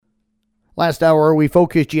Last hour, we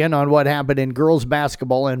focused in on what happened in girls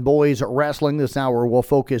basketball and boys wrestling. This hour, we'll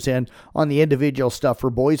focus in on the individual stuff for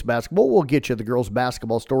boys basketball. We'll get you the girls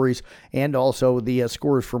basketball stories and also the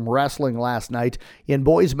scores from wrestling last night. In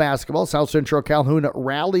boys basketball, South Central Calhoun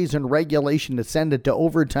rallies in regulation, ascended to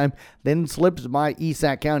overtime, then slips by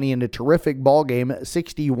Esac County in a terrific ball game,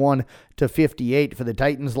 61-58 for the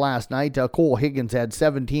Titans last night. Cole Higgins had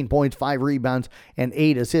 17 points, 5 rebounds, and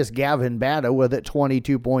 8 assists. Gavin Bada with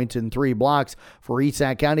 22 points and 3 blocks. For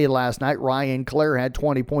Esac County last night, Ryan Clare had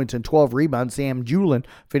 20 points and 12 rebounds. Sam Julin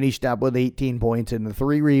finished up with 18 points and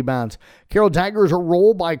 3 rebounds. Carroll Tigers are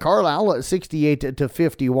rolled by Carlisle at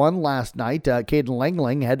 68-51 last night. Caden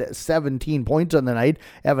Langling had 17 points on the night.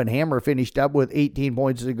 Evan Hammer finished up with 18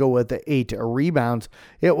 points to go with 8 rebounds.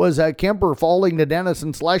 It was Kemper falling to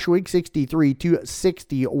Denison Schleswig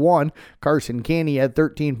 63-61. Carson Caney had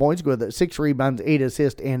 13 points with 6 rebounds, 8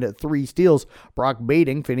 assists, and 3 steals. Brock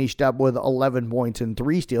Bading finished up with 11 points and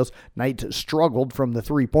 3 steals. Knights struggled from the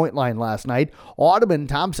 3-point line last night. Audubon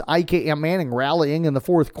tops IKM Manning rallying in the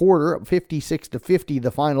fourth quarter, 56-50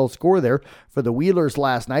 the final score there. For the Wheelers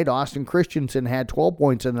last night, Austin Christensen had 12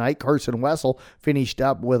 points in the night. Carson Wessel finished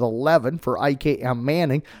up with 11 for IKM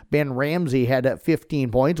Manning. Ben Ramsey had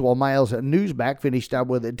 15 points, while Miles Newsback finished up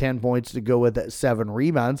with 10 points to go with 7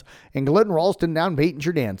 rebounds. And Glidden Ralston down Peyton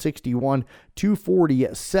Jordan,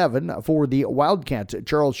 61-47 for the Wildcats.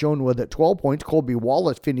 Charles Schoen with 12 points. Colby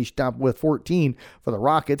Wallace finished up with 14 for the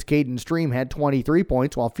Rockets. Caden Stream had 23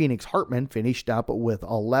 points, while Phoenix Hartman finished up with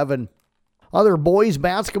 11. Other boys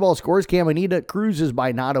basketball scores: Caminita cruises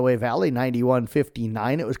by Nottoway Valley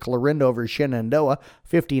 91-59. It was Clarinda over Shenandoah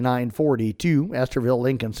 59-42. Esterville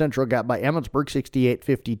Lincoln Central got by Emmetsburg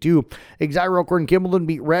 68-52. Exira Kimballton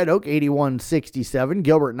beat Red Oak 81-67.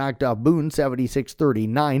 Gilbert knocked off Boone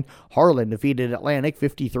 76-39. Harlan defeated Atlantic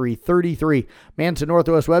 53-33. Manson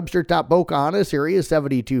Northwest Webster topped Pocahontas area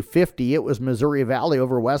 72-50. It was Missouri Valley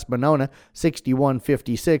over West Monona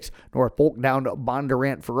 61-56. North Polk down to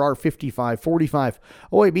Bondurant Farrar 55-45.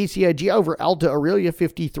 OABCIG over Alta Aurelia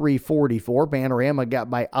 53-44. Panorama got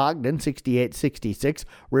by Ogden 68-66.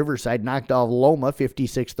 Riverside knocked off Loma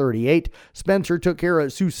 56-38. Spencer took care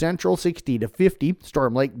of Sioux Central 60-50.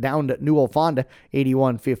 Storm Lake down to Newell Fonda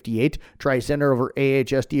 81-58. Tri-Center over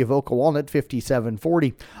AHSD of Oka Walnut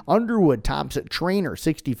 57-40. Underwood tops at Trainer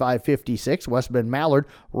 65-56. West Bend Mallard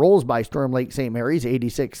rolls by Storm Lake St. Mary's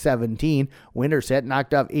 86-17. Winterset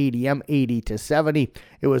knocked off ADM 80-70.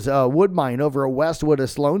 It was Woodbine over Westwood of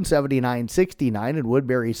Sloan 79-69, and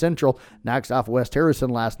Woodbury Central knocks off West Harrison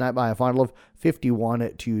last night by a final of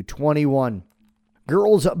 51-21.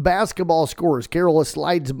 Girls basketball scores: Carroll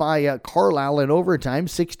slides by Carlisle in overtime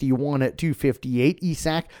 61-58.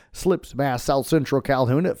 Esac slips past South Central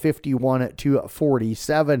Calhoun at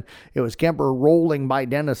 51-47. It was Kemper rolling by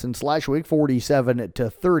Denison Schleswig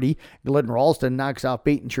 47-30. Glidden Ralston knocks off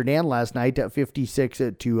Peyton Cherdan last night at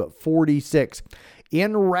 56-46.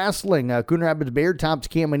 In wrestling, Coon Rapids Bayard tops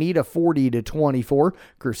Caminita 40-24.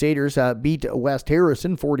 Crusaders beat West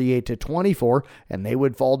Harrison 48-24, and they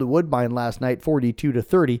would fall to Woodbine last night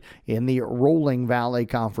 42-30 in the Rolling Valley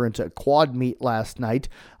Conference quad meet last night.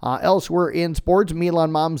 Elsewhere in sports,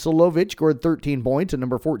 Milan Momcilovic scored 13 points, and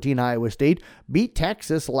number 14 Iowa State beat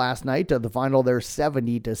Texas last night. The final there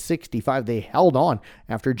 70-65. They held on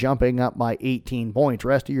after jumping up by 18 points.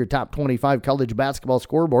 Rest of your top 25 college basketball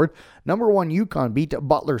scoreboard: number 1 UConn beat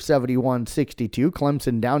Butler 71-62.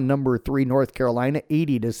 Clemson down number 3 North Carolina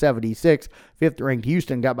 80-76. 5th ranked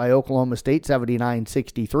Houston got by Oklahoma State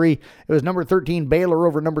 79-63. It was number 13 Baylor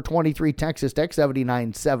over number 23 Texas Tech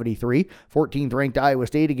 79-73. 14th ranked Iowa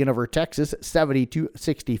State again over Texas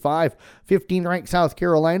 70-65. 15th ranked South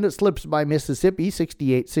Carolina slips by Mississippi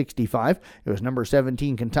 68-65. It was number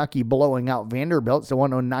 17 Kentucky blowing out Vanderbilt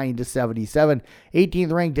 109-77.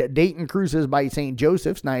 18th ranked Dayton cruises by St.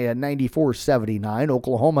 Joseph's 94-79.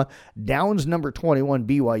 Oklahoma downs number 21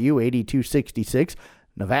 BYU 82-66.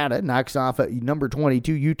 Nevada knocks off number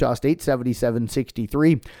 22 Utah State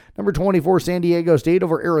 77-63. Number 24 San Diego State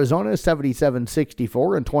over Arizona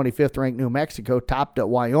 77-64, and 25th ranked New Mexico topped at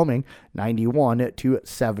Wyoming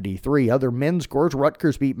 91-73. Other men's scores: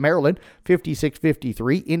 Rutgers beat Maryland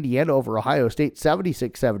 56-53. Indiana over Ohio State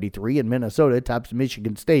 76-73, and Minnesota tops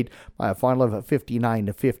Michigan State by a final of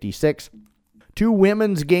 59-56. 2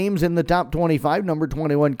 women's games in the top 25. Number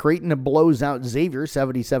 21 Creighton blows out Xavier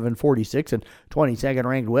 77-46, and 22nd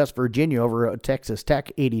ranked West Virginia over Texas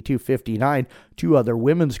Tech 82-59. 2 other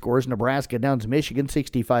women's scores: Nebraska downs Michigan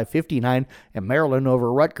 65-59, and Maryland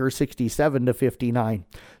over Rutgers 67-59.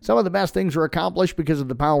 Some of the best things are accomplished because of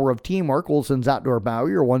the power of teamwork. Olson's Outdoor Power,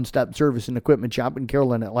 your one-step service and equipment shop in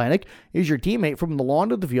Carolina Atlantic, is your teammate from the lawn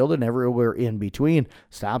to the field and everywhere in between.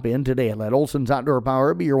 Stop in today and let Olson's Outdoor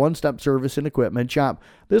Power be your one-step service and equipment shop.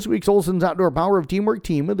 This week's Olson's Outdoor Power of Teamwork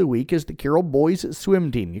Team of the Week is the Carroll Boys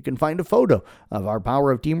Swim Team. You can find a photo of our Power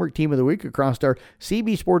of Teamwork Team of the Week across our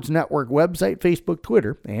CB Sports Network website, Facebook,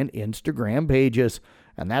 Twitter, and Instagram pages.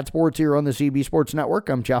 And that's sports here on the CB Sports Network.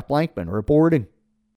 I'm Jeff Blankman reporting.